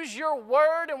to choose your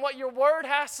word and what your word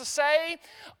has to say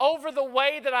over the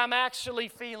way that I'm actually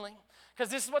feeling. Because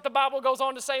this is what the Bible goes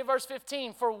on to say in verse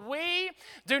 15. For we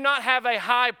do not have a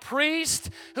high priest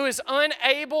who is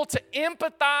unable to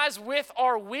empathize with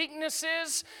our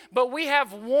weaknesses, but we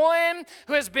have one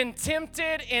who has been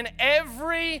tempted in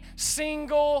every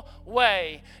single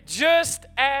way, just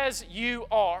as you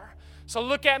are. So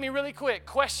look at me really quick.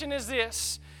 Question is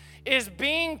this. Is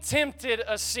being tempted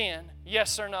a sin?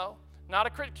 Yes or no? Not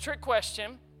a trick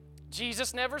question.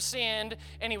 Jesus never sinned,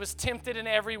 and he was tempted in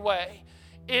every way.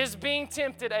 Is being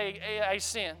tempted a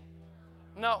sin?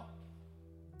 No.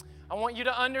 I want you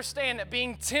to understand that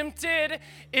being tempted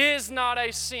is not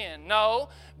a sin. No,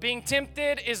 being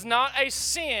tempted is not a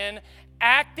sin.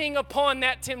 Acting upon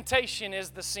that temptation is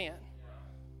the sin.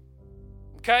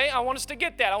 Okay, I want us to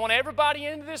get that. I want everybody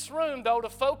in this room, though, to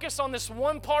focus on this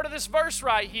one part of this verse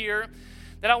right here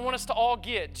that I want us to all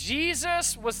get.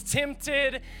 Jesus was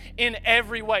tempted in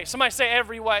every way. Somebody say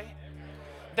every way.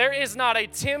 There is not a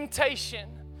temptation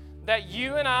that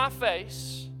you and I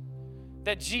face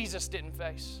that Jesus didn't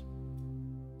face.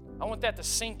 I want that to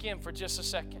sink in for just a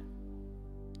second.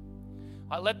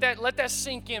 All right, let that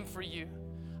sink in for you.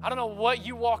 I don't know what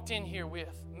you walked in here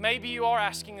with. Maybe you are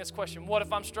asking this question. What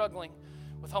if I'm struggling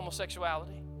with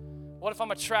homosexuality? What if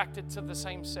I'm attracted to the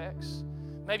same sex?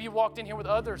 Maybe you walked in here with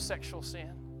other sexual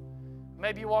sin.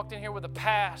 Maybe you walked in here with a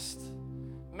past.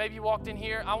 Maybe you walked in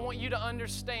here. I want you to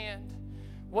understand,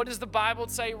 what does the Bible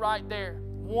say right there?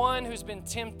 one who's been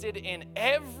tempted in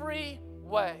every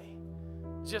way,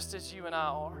 just as you and I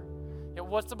are. Yet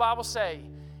what's the Bible say?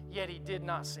 Yet he did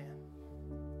not sin.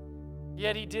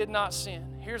 Yet he did not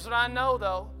sin. Here's what I know,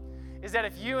 though, is that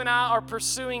if you and I are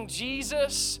pursuing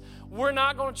Jesus, we're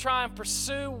not going to try and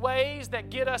pursue ways that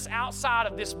get us outside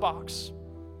of this box.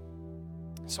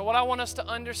 So what I want us to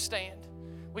understand,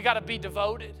 we got to be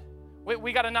devoted.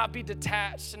 We got to not be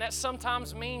detached. And that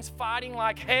sometimes means fighting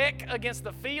like heck against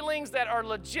the feelings that are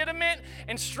legitimate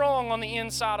and strong on the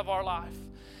inside of our life.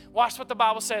 Watch what the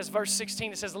Bible says, verse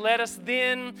 16. It says, let us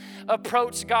then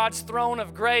approach God's throne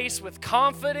of grace with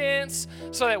confidence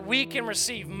so that we can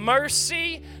receive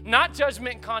mercy, not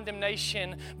judgment and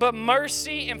condemnation, but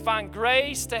mercy and find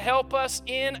grace to help us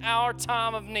in our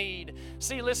time of need.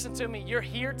 See, listen to me. You're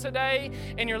here today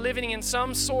and you're living in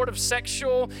some sort of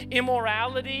sexual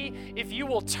immorality. If you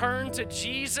will turn to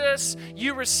Jesus,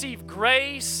 you receive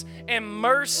grace and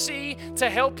mercy to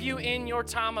help you in your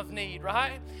time of need,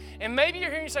 right? And maybe you're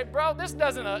here and you say, bro, this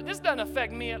doesn't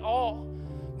affect me at all.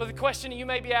 But the question you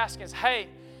may be asking is, hey,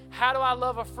 how do I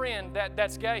love a friend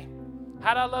that's gay?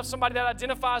 How do I love somebody that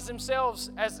identifies themselves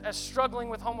as struggling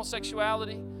with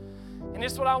homosexuality? And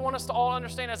this is what I want us to all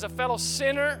understand as a fellow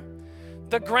sinner.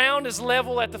 The ground is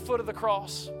level at the foot of the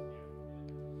cross.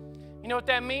 You know what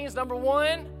that means? Number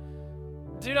one,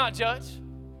 do not judge.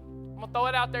 I'm going to throw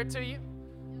it out there to you.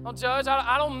 Don't judge.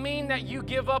 I don't mean that you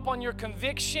give up on your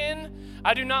conviction.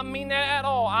 I do not mean that at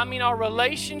all. I mean our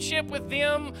relationship with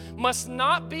them must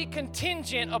not be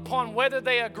contingent upon whether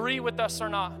they agree with us or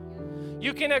not.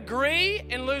 You can agree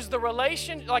and lose the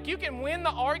relation. Like you can win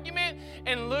the argument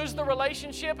and lose the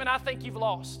relationship, and I think you've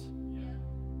lost.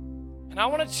 And I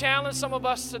want to challenge some of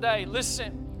us today.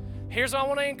 Listen, here's what I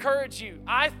want to encourage you.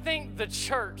 I think the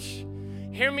church,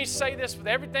 hear me say this with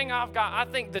everything I've got, I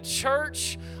think the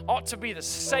church ought to be the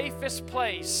safest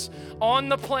place on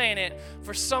the planet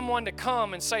for someone to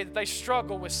come and say that they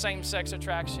struggle with same-sex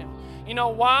attraction. You know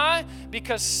why?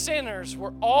 Because sinners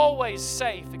were always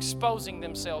safe exposing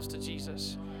themselves to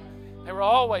Jesus. They were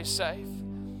always safe.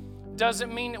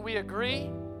 Doesn't mean that we agree.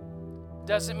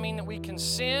 Doesn't mean that we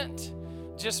consent.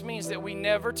 Just means that we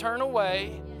never turn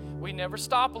away, we never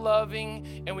stop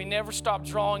loving, and we never stop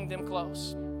drawing them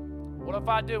close. What if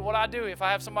I do? What I do if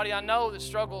I have somebody I know that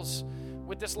struggles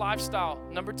with this lifestyle?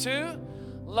 Number two,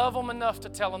 love them enough to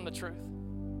tell them the truth.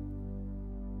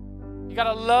 You got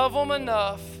to love them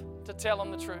enough to tell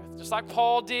them the truth. Just like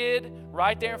Paul did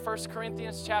right there in 1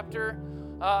 Corinthians chapter,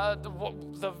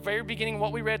 the very beginning of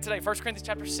what we read today, 1 Corinthians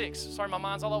chapter 6. Sorry, my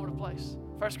mind's all over the place.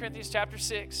 1 Corinthians chapter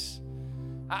 6.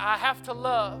 I have to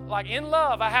love, like in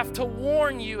love, I have to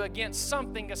warn you against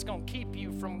something that's going to keep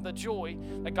you from the joy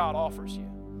that God offers you.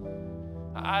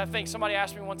 I think somebody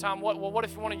asked me one time, what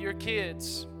if one of your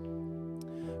kids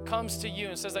comes to you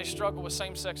and says they struggle with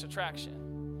same-sex attraction?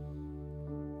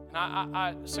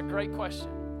 And it's a great question.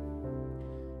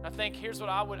 I think here's what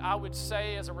I would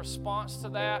say as a response to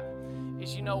that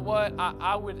is, you know what?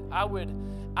 I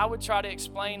would try to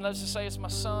explain. Let's just say it's my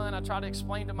son. I try to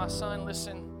explain to my son,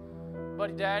 listen,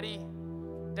 buddy,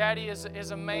 Daddy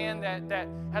is a man that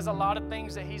has a lot of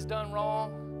things that he's done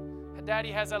wrong.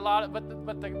 Daddy has a lot of,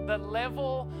 but the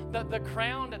level, the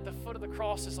ground at the foot of the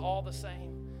cross is all the same.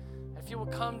 If you will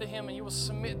come to him and you will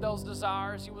submit those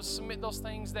desires, you will submit those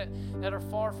things that are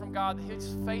far from God, that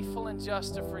he's faithful and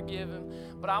just to forgive him.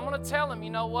 But I'm going to tell him,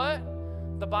 you know what?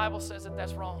 The Bible says that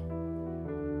that's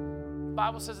wrong. The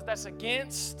Bible says that that's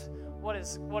against what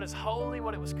is holy,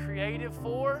 what it was created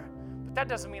for. But that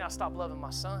doesn't mean I stop loving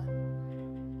my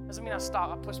son. Doesn't mean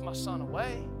I push my son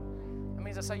away. It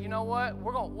means I say, you know what?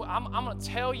 I'm going to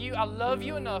tell you, I love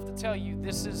you enough to tell you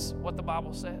this is what the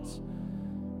Bible says.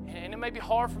 And it may be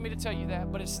hard for me to tell you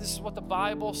that, but this is what the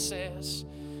Bible says.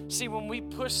 See, when we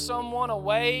push someone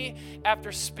away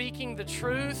after speaking the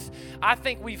truth, I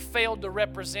think we've failed to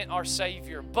represent our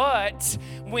Savior. But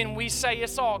when we say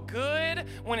it's all good,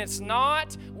 when it's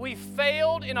not, we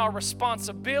failed in our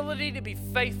responsibility to be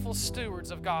faithful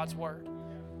stewards of God's Word.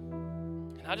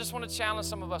 And I just want to challenge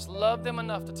some of us. Love them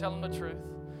enough to tell them the truth.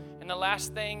 And the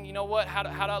last thing, you know what? How do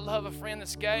I love a friend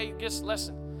that's gay? Just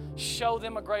listen. Show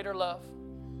them a greater love.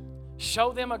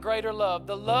 Show them a greater love.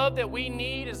 The love that we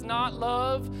need is not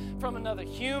love from another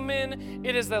human.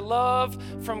 It is the love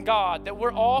from God, that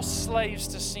we're all slaves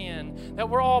to sin, that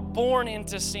we're all born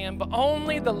into sin, but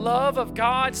only the love of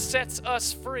God sets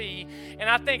us free. And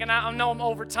I think, and I know I'm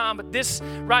over time, but this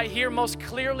right here most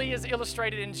clearly is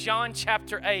illustrated in John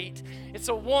chapter 8. It's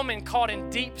a woman caught in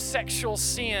deep sexual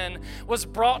sin was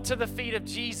brought to the feet of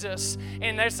Jesus,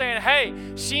 and they're saying, hey,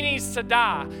 she needs to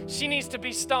die. She needs to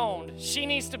be stoned. She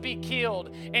needs to be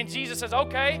killed. And Jesus says,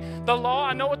 okay, the law,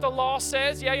 I know what the law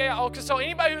says. Yeah. Okay, so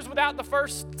anybody who's without the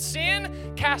first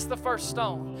sin, cast the first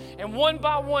stone. And one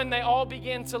by one, they all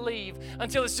begin to leave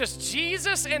until it's just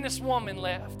Jesus and this woman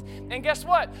left. And guess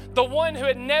what? The one who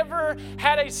had never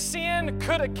had a sin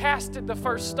could have casted the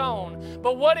first stone.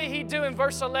 But what did he do in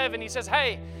verse 11? He says,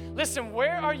 hey, listen,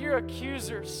 where are your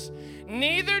accusers?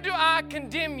 Neither do I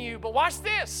condemn you. But watch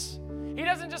this. He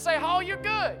doesn't just say, oh, you're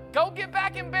good. Go get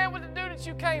back in bed with the dude that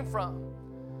you came from.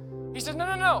 He says,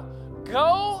 no.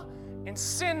 Go and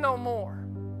sin no more.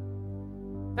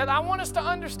 That I want us to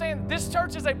understand this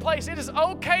church is a place. It is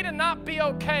okay to not be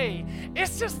okay.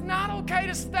 It's just not okay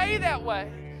to stay that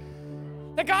way.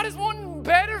 That God is wanting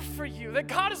better for you. That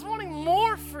God is wanting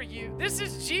more for you. This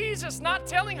is Jesus not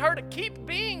telling her to keep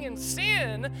being in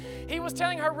sin. He was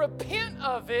telling her repent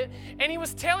of it. And he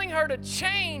was telling her to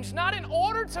change, not in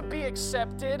order to be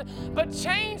accepted, but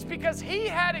change because he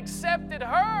had accepted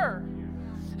her.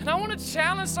 And I want to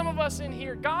challenge some of us in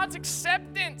here. God's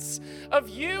acceptance of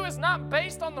you is not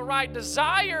based on the right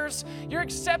desires. Your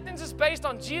acceptance is based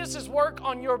on Jesus' work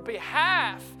on your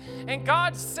behalf. And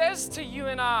God says to you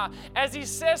and I, as he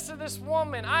says to this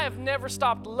woman, I have never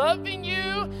stopped loving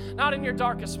you, not in your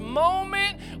darkest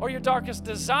moment or your darkest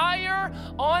desire.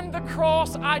 On the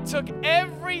cross, I took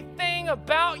everything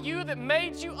about you that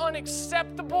made you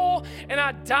unacceptable, and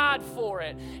I died for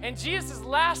it. And Jesus'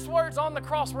 last words on the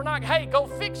cross were not, hey, go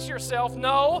fix yourself.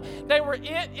 No, they were,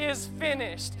 it is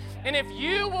finished. And if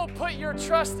you will put your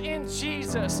trust in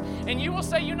Jesus and you will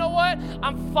say, you know what,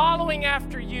 I'm following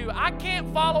after you. I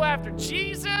can't follow after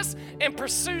Jesus and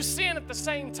pursue sin at the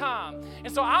same time.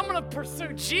 And so I'm going to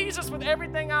pursue Jesus with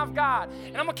everything I've got.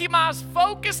 And I'm going to keep my eyes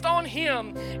focused on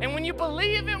him. And when you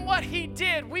believe in what he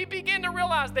did, we begin to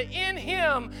realize that in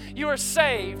him you are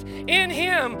saved. In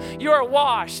him you are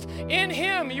washed. In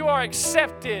him you are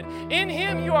accepted. In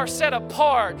him you are set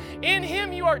apart. In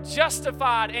him you are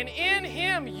justified. And in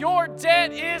him your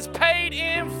debt is paid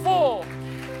in full.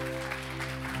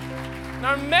 And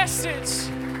our message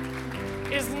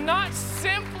is not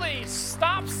simply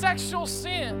stop sexual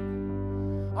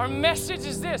sin. Our message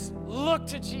is this: look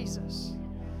to Jesus.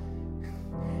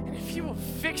 And if you will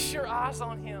fix your eyes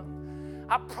on him,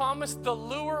 I promise the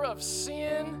lure of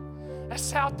sin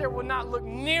that's out there will not look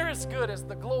near as good as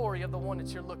the glory of the one that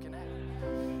you're looking at.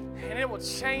 And it will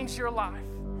change your life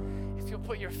if you'll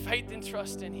put your faith and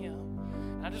trust in him.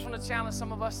 And I just want to challenge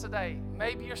some of us today.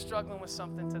 Maybe you're struggling with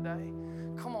something today.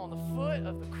 Come on, the foot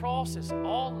of the cross is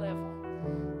all level.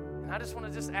 And I just want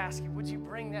to just ask you, would you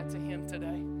bring that to him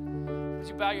today? Would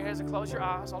you bow your heads and close your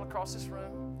eyes all across this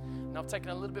room? And I've taken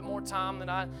a little bit more time than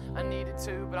I needed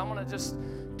to, but I'm going to just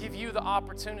give you the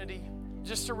opportunity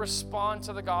just to respond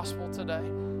to the gospel today.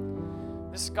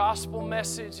 This gospel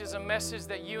message is a message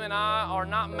that you and I are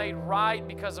not made right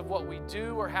because of what we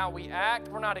do or how we act.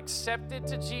 We're not accepted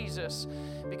to Jesus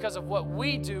because of what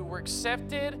we do. We're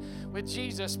accepted with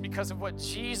Jesus because of what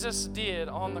Jesus did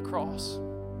on the cross.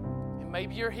 And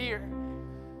maybe you're here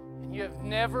and you have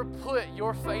never put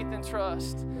your faith and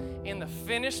trust in the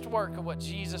finished work of what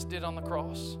Jesus did on the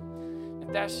cross.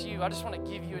 If that's you, I just want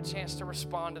to give you a chance to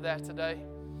respond to that today.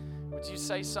 Would you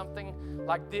say something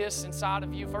like this inside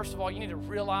of you? First of all, you need to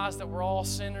realize that we're all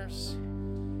sinners,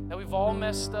 that we've all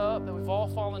messed up, that we've all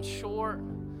fallen short,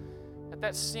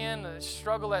 that sin, that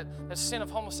struggle, that sin of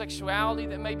homosexuality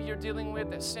that maybe you're dealing with,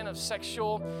 that sin of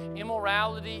sexual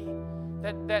immorality,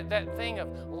 that thing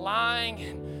of lying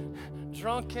and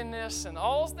drunkenness and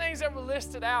all those things that were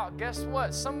listed out, guess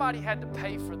what? Somebody had to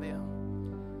pay for them.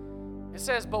 It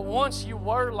says, but once you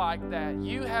were like that,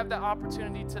 you have the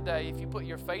opportunity today, if you put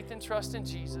your faith and trust in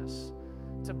Jesus,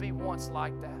 to be once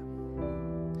like that.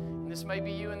 And this may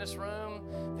be you in this room,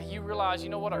 that you realize, you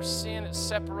know what, our sin, it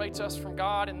separates us from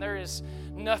God, and there is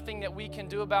nothing that we can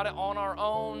do about it on our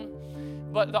own.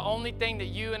 But the only thing that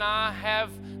you and I have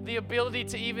the ability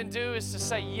to even do is to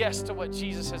say yes to what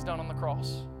Jesus has done on the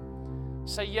cross.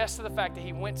 Say yes to the fact that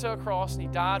he went to a cross and he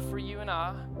died for you and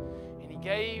I, and he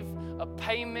gave a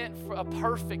payment, for a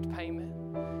perfect payment,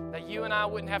 that you and I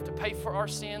wouldn't have to pay for our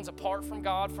sins apart from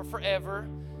God for forever.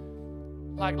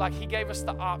 Like he gave us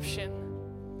the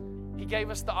option. He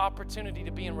gave us the opportunity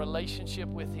to be in relationship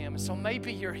with him. And so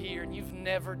maybe you're here and you've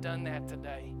never done that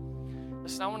today.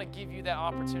 Listen, I want to give you that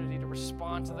opportunity to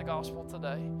respond to the gospel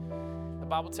today. The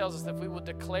Bible tells us that if we will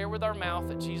declare with our mouth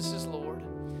that Jesus is Lord,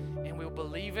 and we'll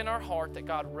believe in our heart that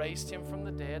God raised him from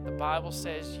the dead, the Bible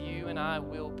says you and I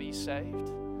will be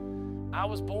saved. I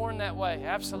was born that way.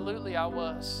 Absolutely, I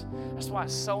was. That's why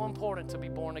it's so important to be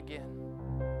born again.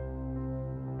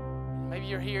 Maybe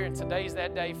you're here and today's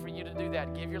that day for you to do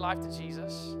that. Give your life to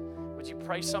Jesus. Would you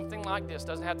pray something like this?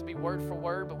 Doesn't have to be word for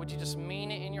word, but would you just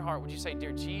mean it in your heart? Would you say,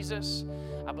 Dear Jesus,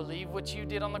 I believe what you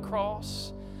did on the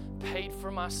cross paid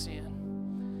for my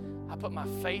sin. I put my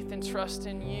faith and trust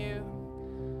in you.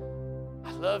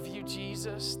 I love you,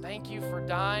 Jesus. Thank you for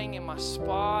dying in my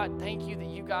spot. Thank you that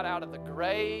you got out of the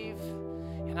grave.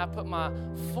 And I put my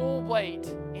full weight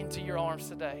into your arms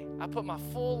today. I put my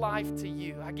full life to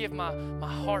you. I give my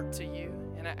heart to you.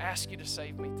 And I ask you to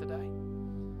save me today.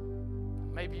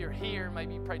 Maybe you're here.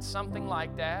 Maybe you prayed something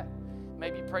like that.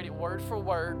 Maybe you prayed it word for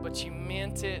word, but you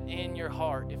meant it in your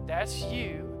heart. If that's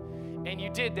you and you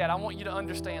did that, I want you to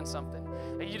understand something.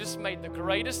 That you just made the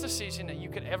greatest decision that you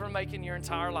could ever make in your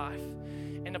entire life.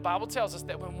 And the Bible tells us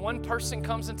that when one person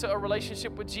comes into a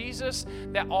relationship with Jesus,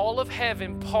 that all of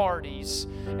heaven parties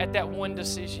at that one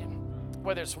decision.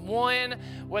 Whether it's 1,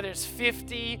 whether it's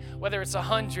 50, whether it's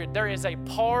 100, there is a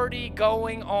party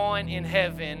going on in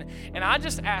heaven. And I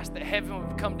just ask that heaven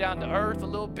would come down to earth a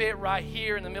little bit right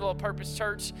here in the middle of Purpose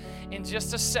Church in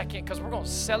just a second, because we're going to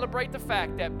celebrate the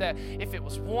fact that if it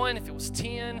was 1, if it was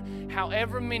 10,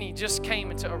 however many just came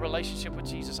into a relationship with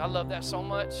Jesus. I love that so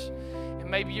much.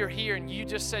 And maybe you're here and you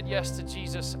just said yes to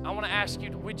Jesus. I want to ask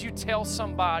you, would you tell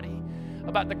somebody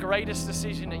about the greatest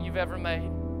decision that you've ever made?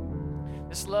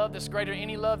 This love that's greater than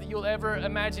any love that you'll ever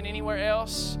imagine anywhere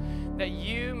else, that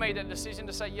you made that decision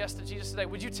to say yes to Jesus today.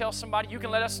 Would you tell somebody? You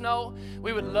can let us know.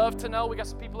 We would love to know. We got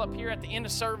some people up here at the end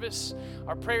of service,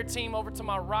 our prayer team over to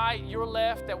my right, your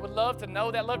left, that would love to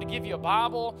know that, love to give you a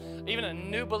Bible, even a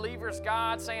new believer's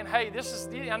guide, saying, hey,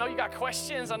 I know you got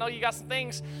questions. I know you got some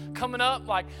things coming up.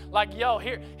 Like yo,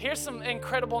 here's some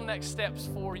incredible next steps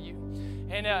for you.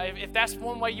 And if that's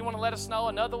one way you want to let us know,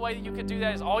 another way that you could do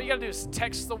that is all you got to do is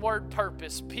text the word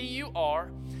PURPOSE,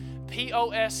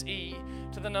 PURPOSE,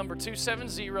 to the number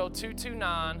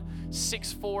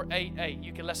 270-229-6488.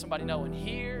 You can let somebody know in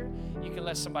here. You can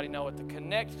let somebody know at the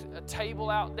Connect table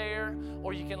out there,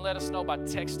 or you can let us know by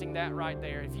texting that right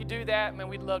there. If you do that, man,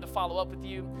 we'd love to follow up with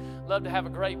you. Love to have a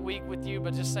great week with you,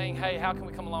 but just saying, hey, how can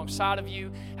we come alongside of you?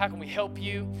 How can we help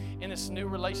you in this new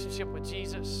relationship with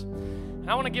Jesus? And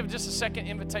I want to give just a second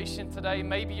invitation today.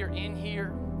 Maybe you're in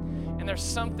here and there's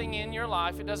something in your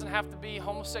life. It doesn't have to be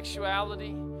homosexuality.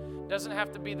 It doesn't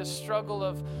have to be the struggle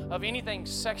of anything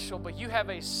sexual, but you have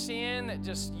a sin that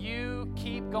just you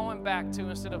keep going back to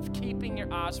instead of keeping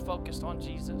your eyes focused on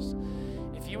Jesus.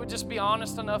 If you would just be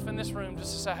honest enough in this room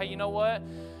just to say, hey, you know what?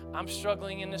 I'm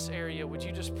struggling in this area. Would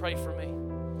you just pray for me?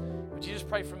 Would you just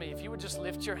pray for me? If you would just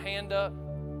lift your hand up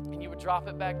and you would drop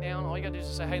it back down, all you got to do is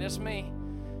just say, hey, that's me.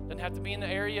 Doesn't have to be in the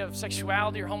area of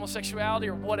sexuality or homosexuality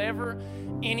or whatever,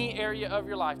 any area of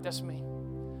your life. That's me.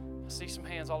 I see some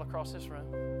hands all across this room.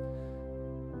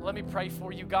 Let me pray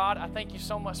for you. God, I thank you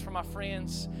so much for my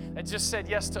friends that just said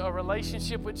yes to a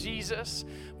relationship with Jesus.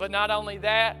 But not only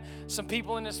that, some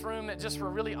people in this room that just were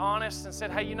really honest and said,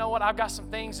 hey, you know what? I've got some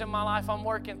things in my life I'm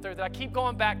working through that I keep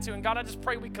going back to. And God, I just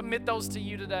pray we commit those to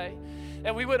you today.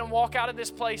 That we wouldn't walk out of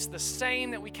this place the same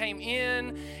that we came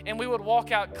in, and we would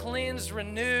walk out cleansed,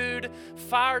 renewed,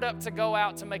 fired up to go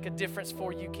out to make a difference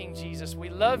for you, King Jesus. We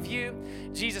love you.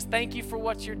 Jesus, thank you for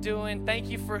what you're doing. Thank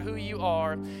you for who you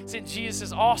are. It's in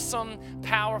Jesus' awesome,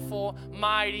 powerful,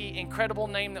 mighty, incredible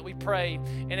name that we pray.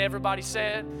 And everybody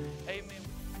said, amen.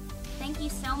 Thank you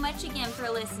so much again for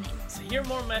listening. To hear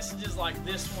more messages like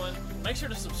this one, make sure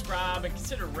to subscribe and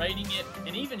consider rating it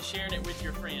and even sharing it with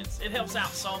your friends. It helps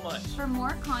out so much. For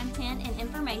more content and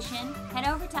information,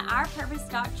 head over to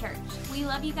ourpurpose.church. We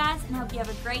love you guys and hope you have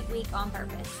a great week on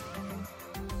purpose.